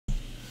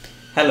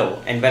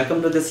Hello and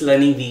welcome to this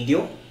learning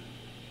video.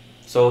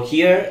 So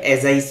here,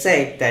 as I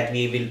said, that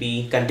we will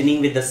be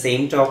continuing with the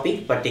same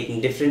topic but taking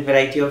different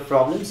variety of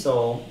problems.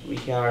 So we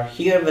are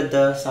here with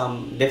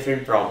some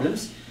different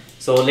problems.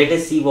 So let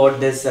us see what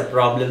this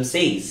problem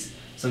says.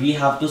 So we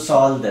have to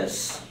solve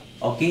this.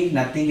 Okay,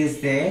 nothing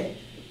is there.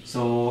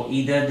 So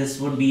either this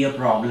would be a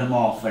problem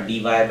of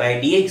dy by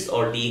dx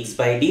or dx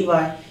by dy.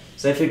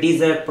 So if it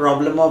is a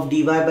problem of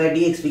dy by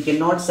dx, we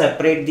cannot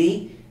separate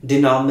the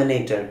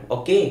denominator,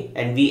 okay,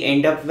 and we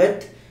end up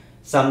with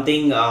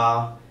something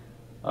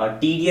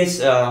tedious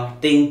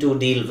thing to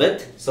deal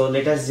with. So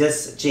let us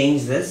just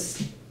change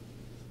this.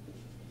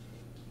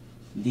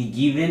 The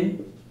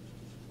given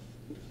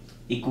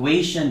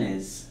equation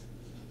is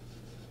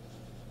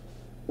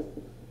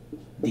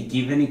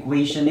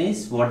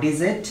what is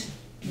it?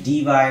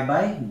 Dy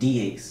by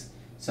dx.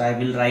 So I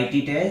will write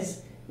it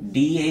as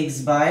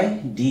dx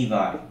by dy.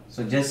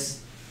 So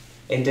just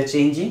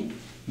interchanging.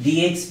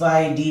 Dx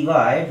by dy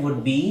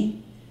would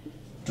be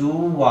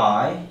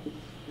 2y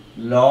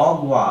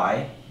log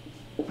y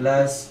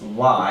plus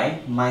y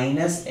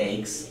minus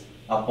x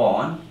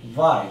upon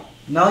y.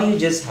 Now you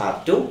just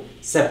have to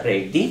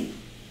separate the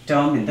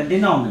term in the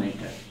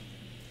denominator.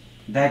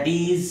 That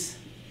is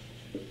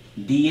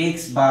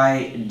dx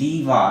by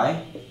dy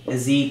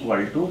is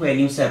equal to, when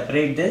you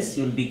separate this,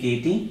 you will be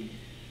getting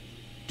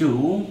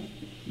 2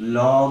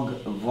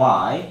 log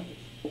y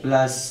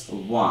plus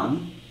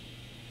 1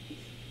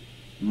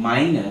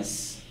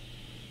 minus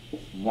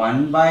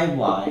 1 by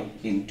y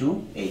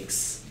into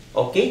x.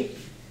 Okay,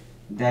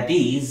 that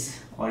is,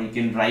 or you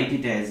can write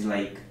it as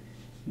like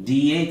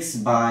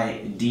dx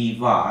by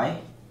dy,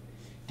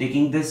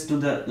 taking this to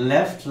the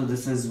left, so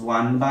this is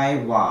 1 by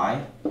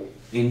y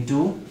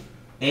into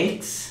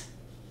x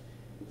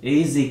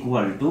is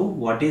equal to,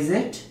 what is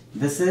it?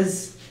 This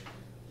is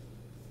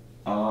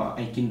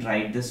I can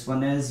write this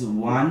one as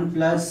 1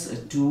 plus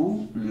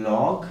 2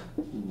 log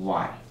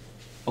y.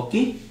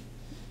 Okay,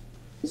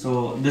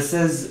 so this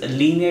is a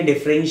linear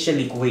differential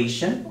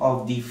equation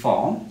of the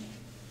form,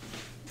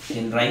 you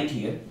can write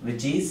here,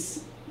 which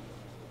is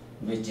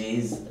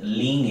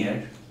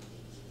linear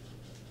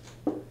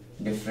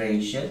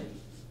differential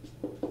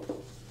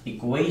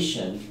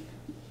equation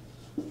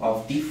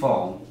of the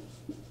form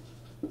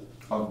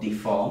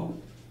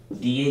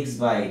dx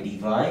by dy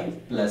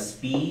plus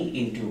p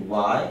into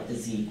y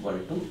is equal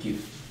to q.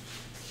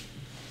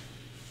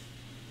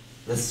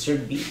 This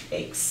should be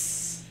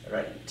x,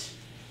 right?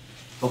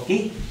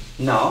 Okay,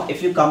 now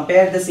if you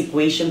compare this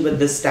equation with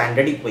the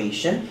standard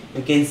equation,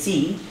 you can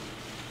see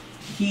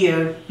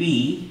here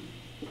p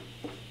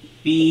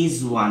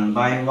is 1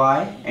 by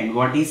y, and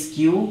what is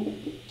q?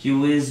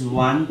 Q is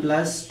 1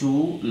 plus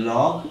 2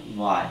 log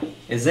y,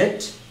 is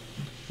it?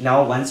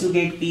 Now once you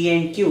get p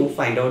and q,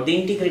 find out the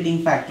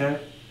integrating factor.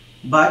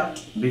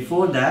 But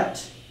before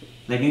that,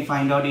 let me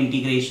find out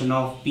integration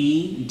of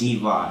p dy.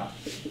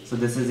 So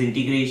this is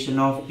integration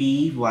of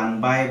p 1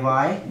 by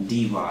y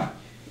dy,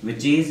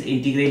 which is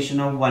integration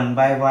of 1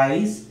 by y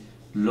is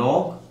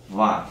log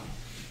y.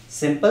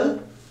 Simple.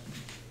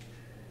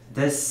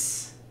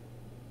 This,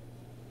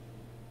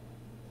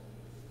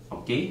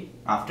 okay,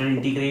 after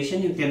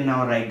integration you can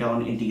now write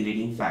down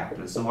integrating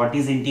factor. So what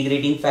is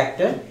integrating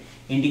factor?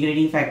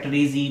 Integrating factor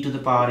is e to the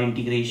power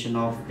integration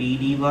of p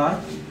dy.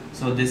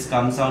 So this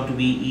comes out to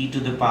be e to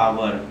the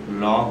power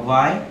log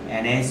y,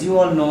 and as you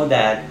all know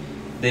that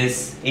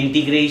this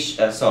integration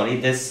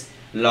this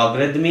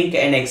logarithmic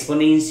and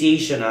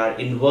exponentiation are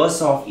inverse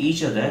of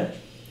each other,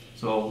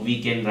 so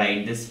we can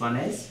write this one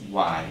as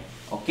y.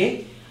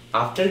 Okay,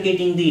 after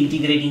getting the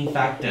integrating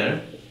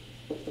factor,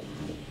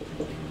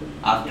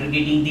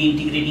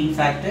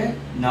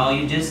 now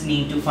you just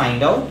need to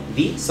find out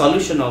the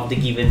solution of the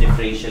given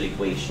differential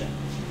equation.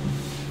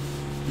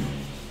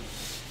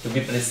 To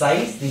be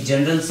precise, the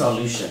general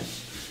solution.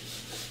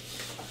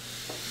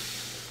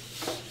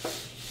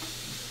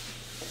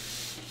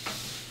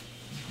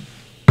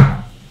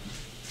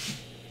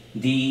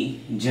 The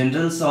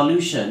general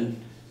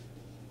solution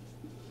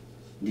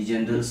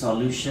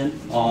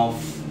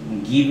of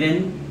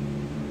given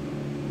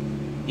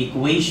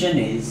equation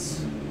is,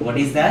 what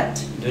is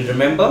that? Do you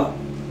remember?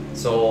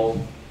 So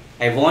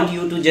I want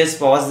you to just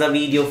pause the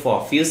video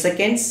for a few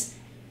seconds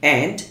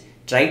and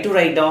try to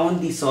write down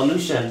the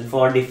solution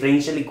for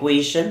differential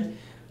equation,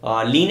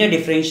 linear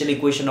differential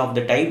equation of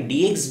the type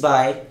dx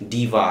by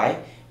dy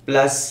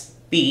plus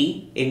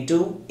p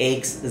into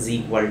x is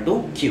equal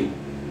to q.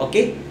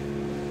 Okay,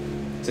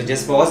 so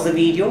just pause the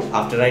video.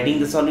 After writing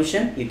the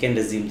solution, you can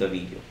resume the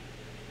video.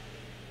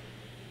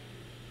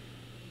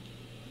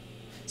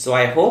 So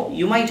I hope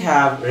you might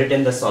have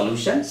written the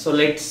solution. So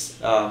let's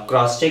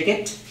cross check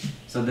it.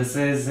 So this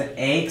is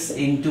x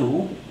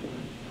into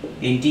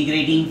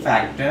integrating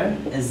factor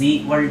is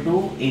equal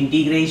to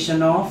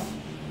integration of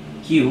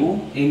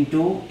q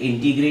into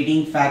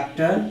integrating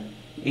factor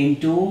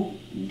into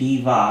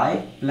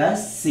dy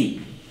plus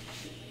c.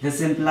 This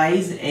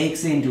implies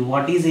x into,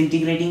 what is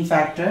integrating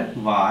factor?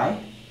 Y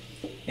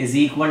is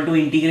equal to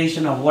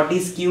integration of, what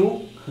is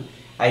q?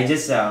 I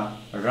just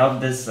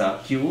rub this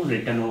q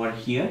written over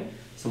here.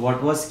 So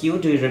what was q?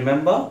 Do you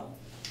remember?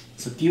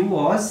 So q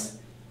was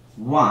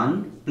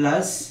 1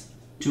 plus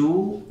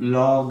 2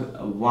 log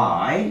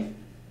y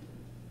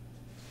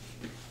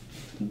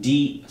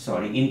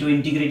into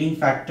integrating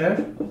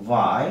factor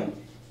y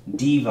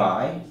dy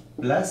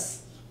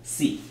plus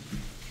c.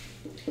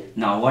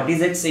 Now what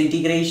is its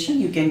integration?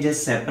 You can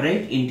just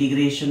separate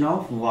integration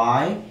of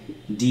y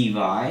dy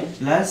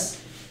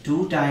plus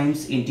 2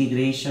 times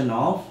integration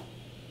of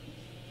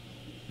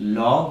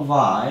log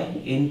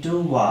y into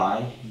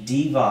y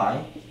dy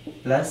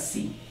plus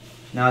c.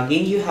 Now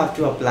again you have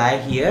to apply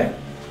here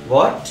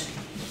what?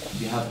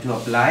 You have to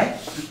apply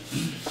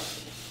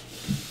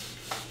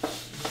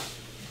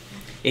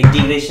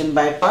integration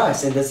by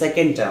parts in the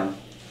second term.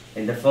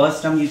 In the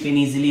first term you can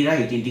easily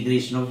write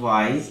integration of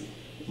y is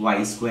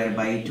y square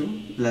by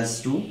 2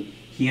 plus 2.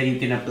 Here you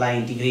can apply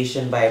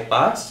integration by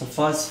parts. So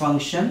first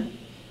function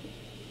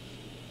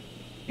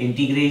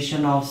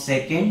integration of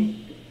second,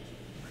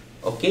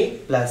 okay,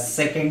 plus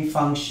second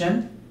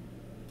function,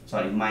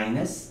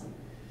 minus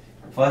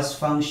first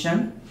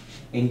function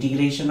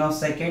integration of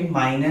second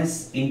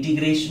minus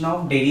integration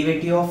of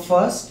derivative of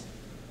first,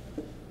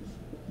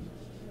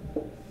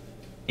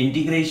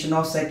 integration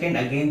of second,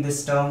 again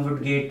this term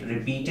would get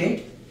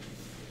repeated,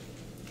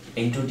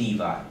 into dy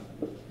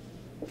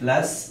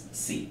plus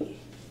c.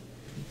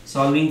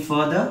 Solving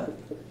further,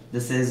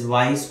 this is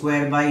y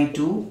square by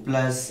 2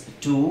 plus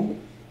 2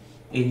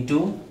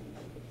 into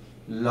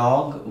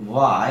log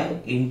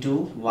y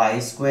into y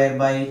square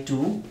by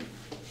 2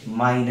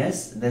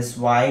 minus this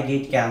y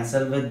get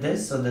cancelled with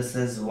this, so this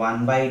is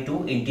 1 by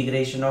 2.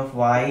 Integration of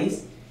y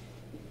is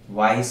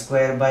y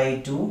square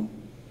by 2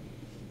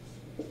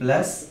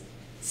 plus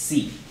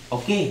c.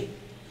 Okay,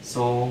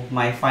 so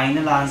my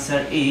final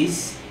answer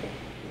is,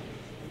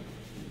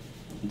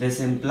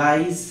 this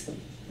implies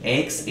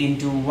x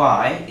into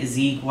y is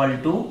equal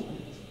to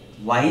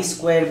y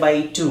square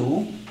by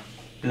 2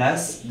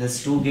 plus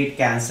this 2 get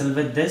cancelled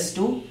with this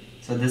 2,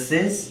 so this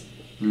is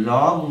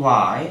log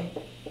y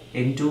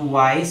into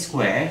y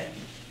square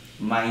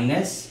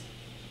minus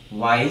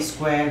y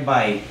square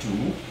by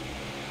 2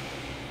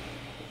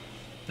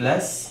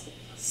 plus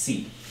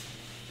c.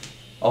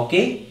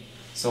 Okay,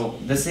 so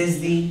this is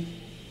the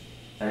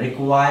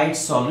required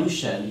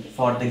solution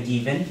for the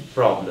given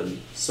problem.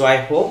 So I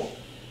hope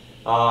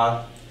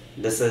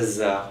this is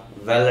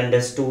well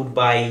understood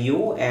by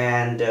you,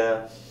 and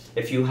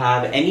if you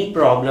have any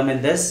problem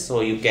in this,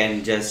 so you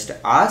can just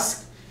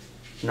ask.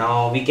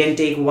 Now we can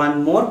take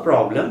one more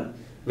problem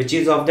which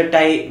is of the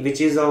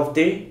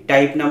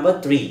type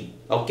number 3,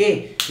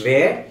 okay,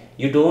 where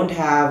you don't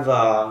have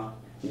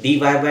dy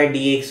by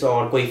dx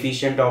or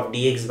coefficient of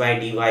dx by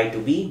dy to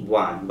be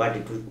 1, but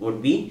it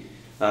would be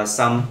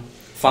some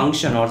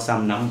function or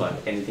some number,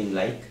 anything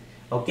like,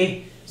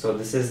 okay. So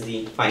this is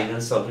the final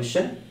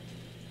solution.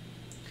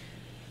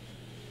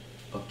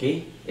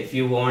 Okay, if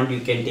you want you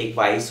can take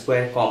y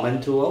square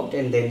common throughout,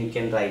 and then you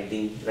can write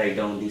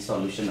down the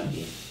solution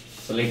again.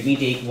 So let me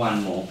take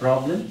one more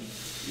problem.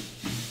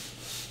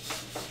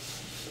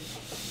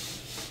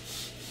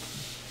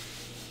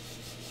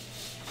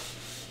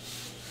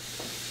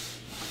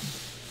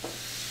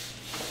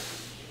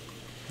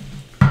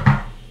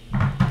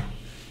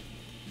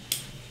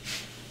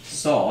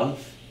 Solve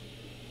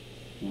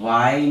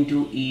y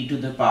into e to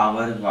the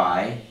power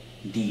y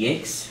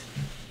dx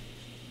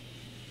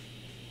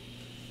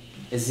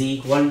is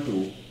equal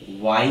to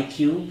y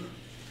cube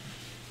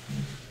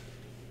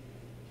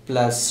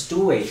plus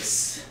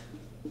 2x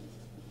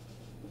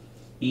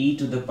e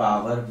to the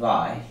power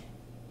y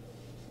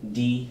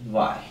dy.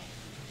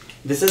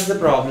 This is the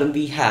problem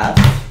we have,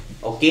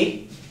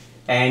 okay,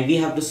 and we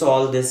have to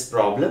solve this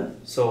problem.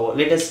 So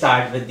let us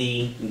start with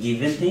the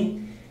given thing.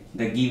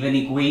 The given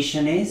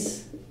equation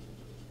is,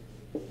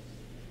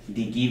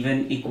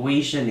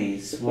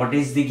 what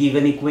is the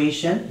given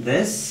equation?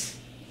 This,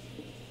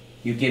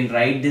 you can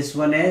write this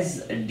one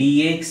as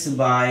dx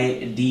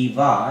by dy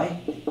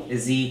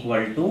is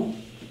equal to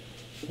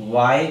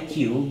y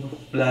cube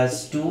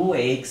plus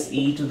 2x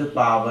e to the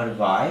power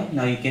y.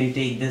 Now you can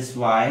take this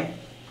y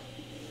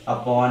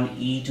upon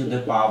e to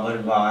the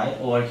power y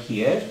over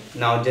here.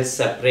 Now just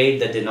separate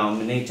the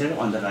denominator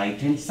on the right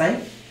hand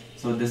side.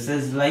 So this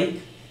is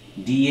like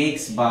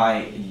dx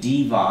by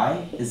dy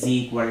is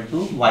equal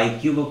to y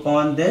cube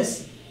upon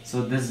this,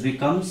 so this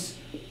becomes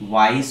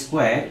y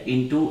square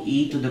into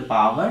e to the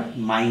power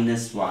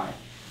minus y.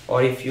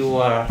 Or if you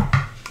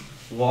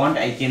want,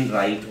 I can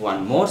write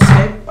one more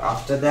step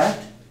after that.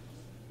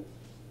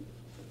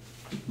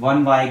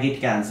 One y get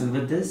cancelled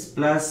with this,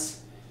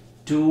 plus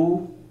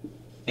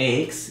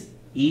 2x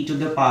e to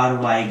the power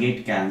y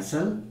get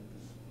cancelled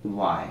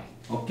y.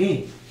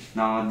 Okay,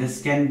 now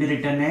this can be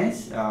written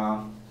as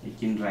I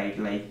can write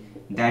like,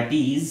 that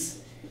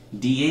is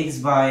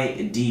dx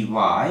by dy.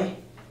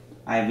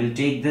 I will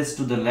take this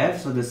to the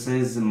left, so this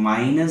is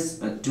minus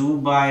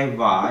 2 by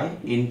y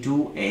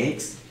into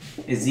x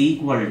is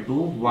equal to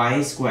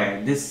y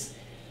square. This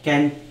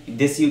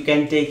you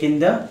can take in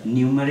the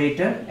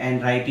numerator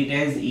and write it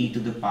as e to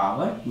the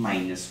power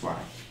minus y.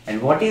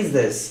 And what is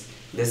this?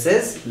 This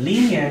is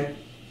linear,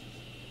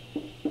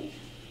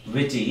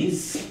 which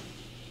is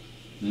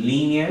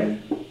linear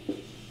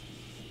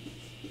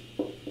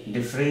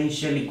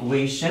differential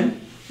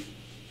equation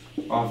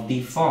of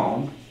the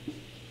form,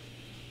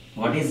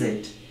 what is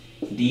it?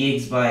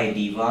 Dx by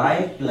dy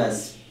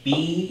plus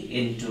p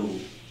into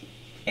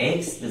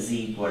x is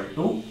equal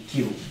to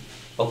q.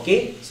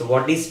 Okay, so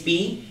what is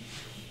p?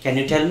 Can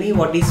you tell me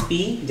what is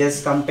p?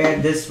 Just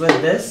compare this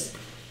with this.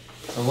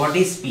 So what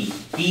is p?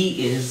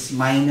 P is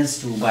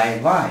minus 2 by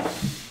y.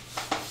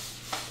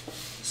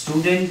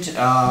 Student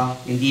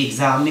in the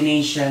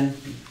examination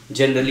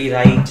generally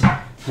write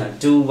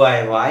 2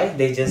 by y.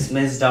 They just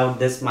missed out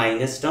this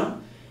minus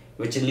term,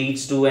 which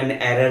leads to an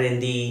error in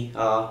the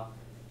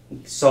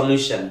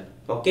solution.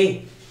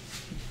 Okay,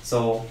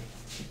 so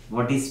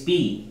what is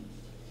p?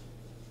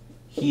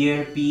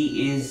 Here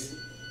p is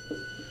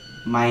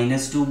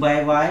minus 2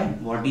 by y.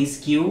 What is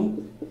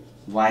q?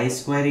 Y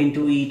square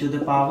into e to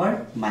the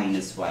power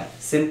minus y.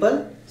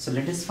 Simple. So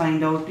let us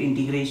find out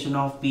integration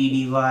of p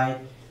dy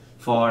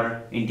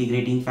for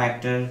integrating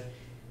factor.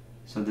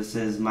 So this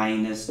is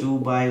minus 2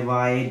 by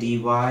y dy.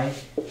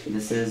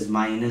 This is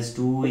minus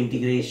 2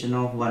 integration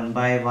of 1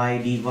 by y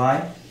dy.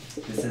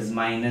 This is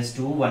minus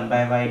 2. 1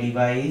 by y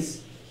dy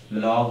is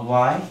log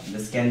y.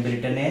 This can be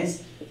written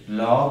as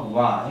log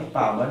y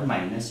power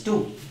minus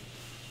 2.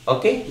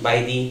 Okay,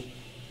 by the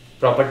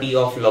property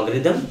of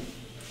logarithm.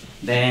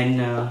 Then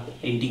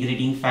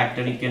integrating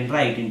factor, you can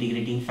write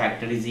integrating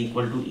factor is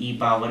equal to e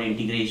power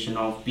integration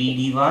of p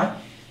dy.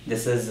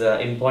 This is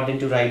important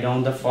to write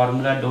down the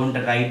formula. Don't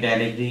write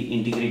directly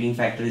integrating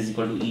factor is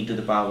equal to e to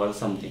the power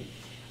something.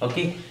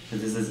 Okay, so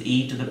this is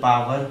e to the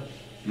power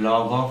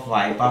log of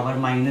y power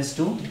minus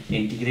 2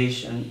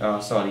 integration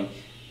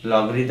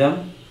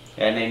logarithm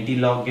and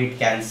anti-log get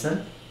cancelled,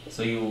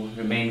 so you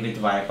remain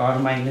with y power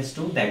minus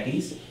 2, that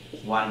is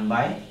 1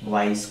 by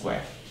y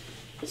square.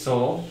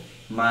 So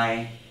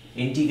my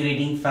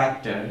integrating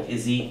factor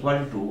is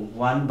equal to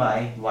 1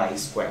 by y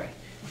square.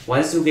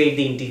 Once you get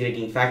the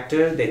integrating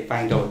factor, then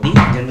find out the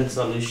general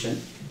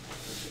solution.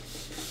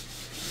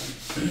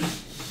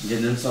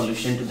 General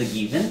solution to the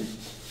given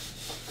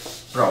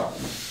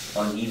problem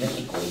or given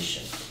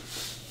equation.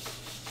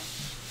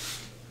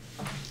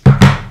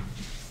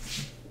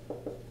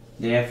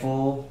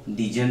 Therefore,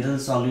 the general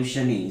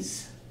solution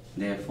is,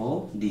 what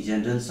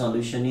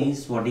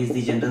is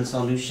the general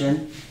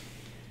solution?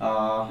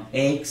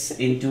 X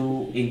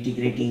into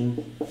integrating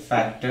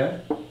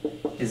factor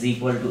is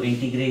equal to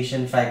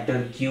integration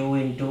factor q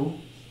into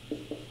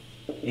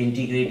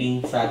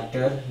integrating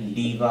factor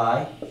dy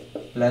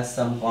plus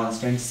some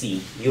constant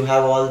c. You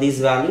have all these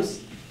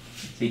values,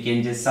 so you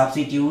can just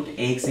substitute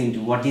x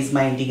into, what is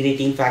my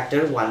integrating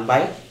factor? 1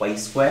 by y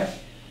square.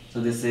 So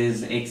this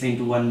is x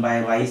into 1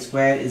 by y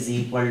square is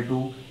equal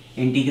to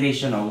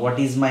integration of, what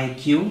is my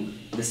q?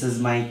 This is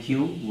my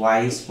q,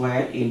 y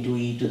square into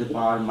e to the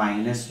power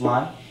minus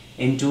y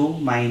into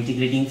my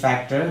integrating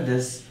factor,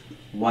 this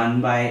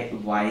 1 by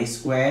y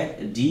square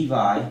dy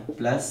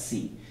plus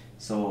c.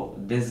 So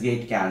this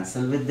get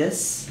cancelled with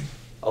this.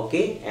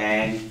 Okay,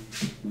 and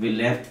we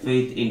left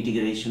with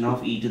integration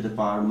of e to the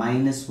power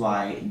minus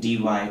y dy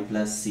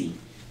plus c.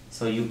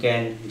 So you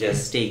can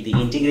just take the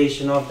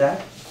integration of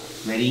that.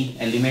 Very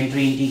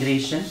elementary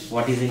integration.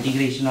 What is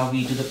integration of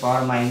e to the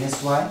power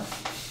minus y?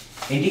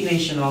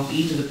 Integration of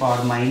e to the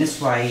power minus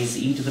y is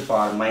e to the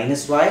power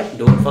minus y.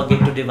 Don't forget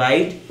to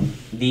divide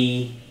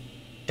the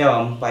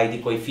term by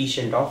the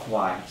coefficient of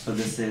y. So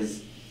this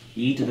is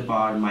e to the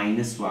power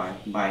minus y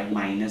by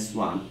minus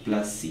 1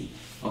 plus c.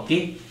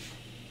 Okay,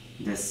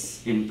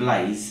 this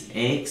implies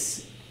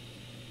x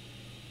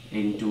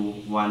into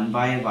 1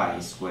 by y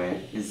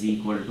square is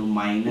equal to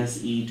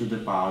minus e to the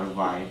power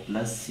y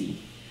plus c,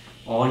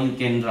 or you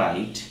can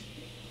write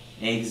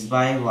x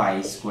by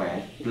y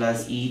square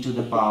plus e to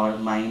the power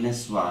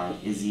minus y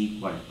is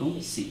equal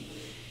to c.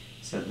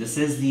 So this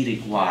is the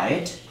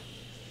required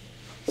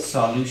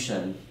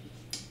solution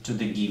to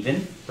the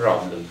given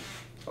problem.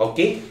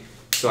 Okay,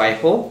 so I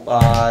hope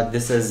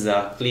this is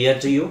clear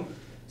to you.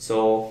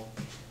 So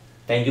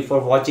thank you for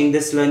watching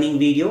this learning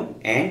video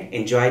and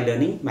enjoy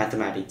learning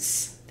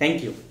mathematics.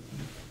 Thank you.